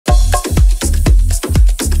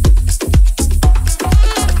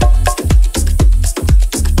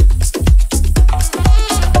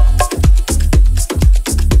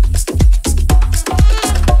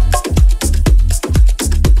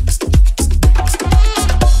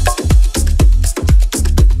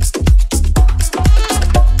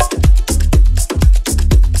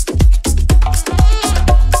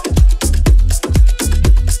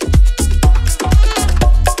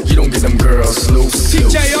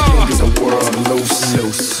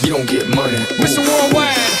loose. You don't get money, Mr.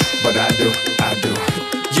 Worldwide, but I do.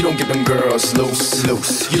 You don't get them girls loose.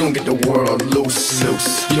 You don't get the world loose.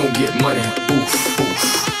 You don't get money,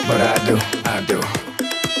 but I do.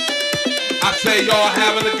 I say y'all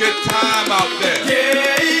having a good time out there. Yeah.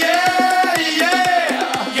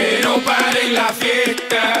 Que no pare la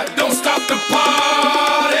fiesta. Don't stop the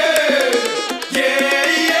party. Yeah.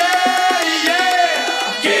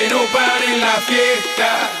 Que no pare la fiesta.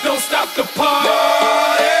 Don't stop the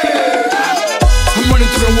party. I'm running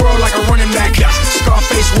through the world like a running back.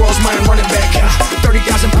 Scarface world's mine running back.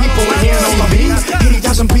 30,000 people in here on my beat.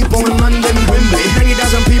 80,000 people in London, Wembley.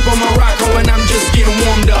 90,000 people in Morocco, and I'm just getting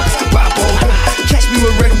warmed up. Papo, catch me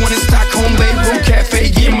with red one in Stockholm, Beirut Cafe,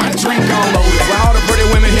 get my drink on loaded. While all the pretty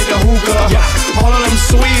women hit the hookah, all of them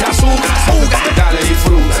sweet, azúcar, dale y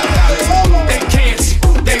fruta. They can't,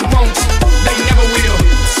 they won't, they never will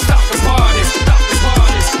stop the party.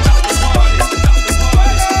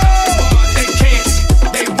 They can't,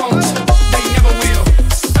 they won't, they never will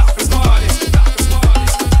stop the party.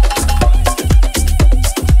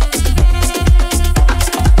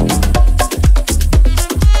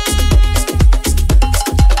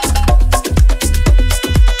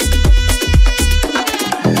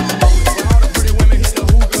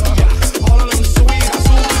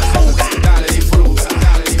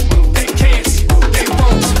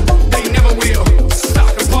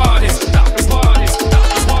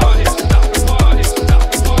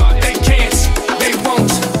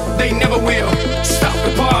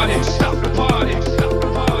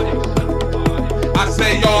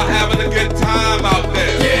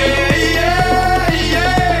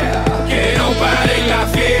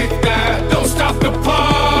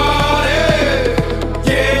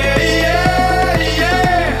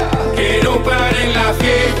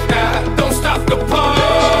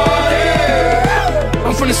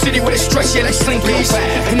 Yeah, they slinky.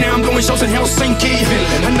 And now I'm doing shows in Helsinki.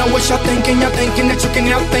 I know what y'all thinking that you can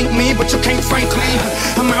outthink me, but you can't, frankly.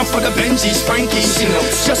 I'm out for the Benjis, Frankies.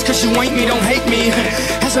 Just cause you ain't me, don't hate me.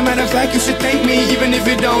 As a matter of fact, you should thank me. Even if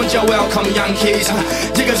you don't, you're welcome, young kids.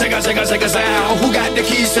 Jigga, zigga, zigga, zigga, zow. Who got the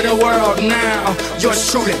keys to the world now? Yours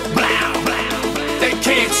truly, blow. They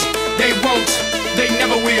can't, they won't, they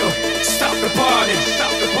never will stop the party.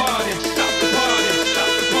 Stop the party, stop the party, stop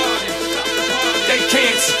the party, stop the party. They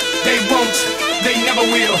can't, they won't, they never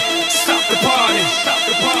will stop the party. Stop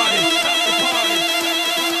the party, stop the party.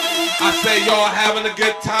 I say y'all having a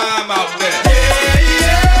good time out there.